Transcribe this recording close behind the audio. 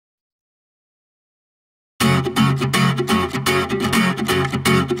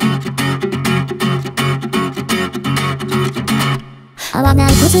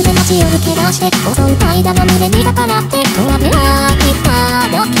靴で街を抜け出して、襲う怠惰の群れに逆らって、トラベラーギタ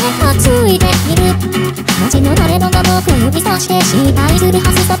ーだけ担いでいる。街の誰もが僕を指さして、失敗するは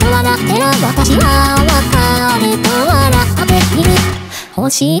ずさと笑ってる。私は分かると笑っている。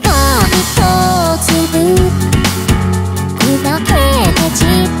星が一粒砕けて散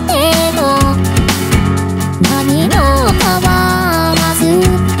っても、何も変わらず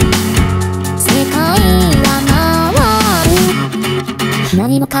世界は廻る。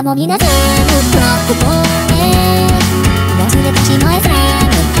何もかもみな全部ブラックゴールド、忘れてしまえ全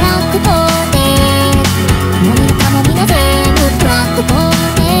部ブラックゴールド。何もかもみな全部ブラックゴー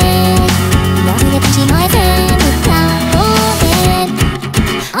ルド、忘れてしまえ全部ブラックゴールド。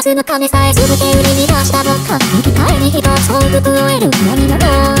明日の金さえ全て売りに出した僕は、引き換えに一つ幸福を得る。何物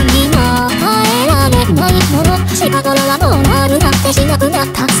にも代えられないもの、近頃はもうライブだってしなくなっ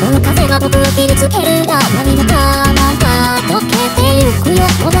た。そよ風が僕を切りつけるんだ。何もかもが溶けてゆくよ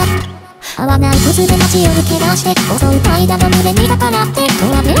うだ。合わない靴で街を抜け出して、襲う怠惰の群れに逆らって、ト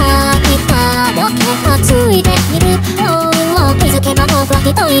ラベラーギターだけ担いでいる。気づけば僕は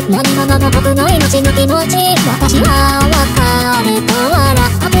一人、何者も僕の命の気持ち、私は分かると笑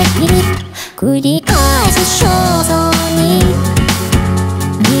っている。繰り返す焦燥に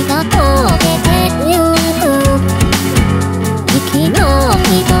身が焦げてゆく、息の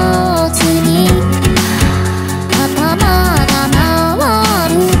一つに頭が回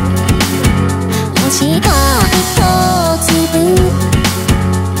る。星が一粒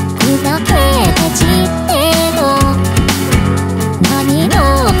砕けて散っても、何も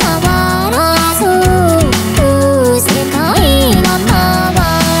変わらず世界は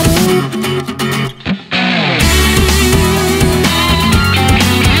廻る。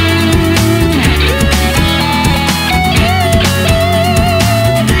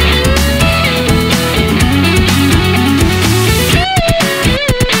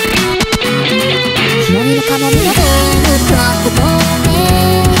何もかもみな全部ブラック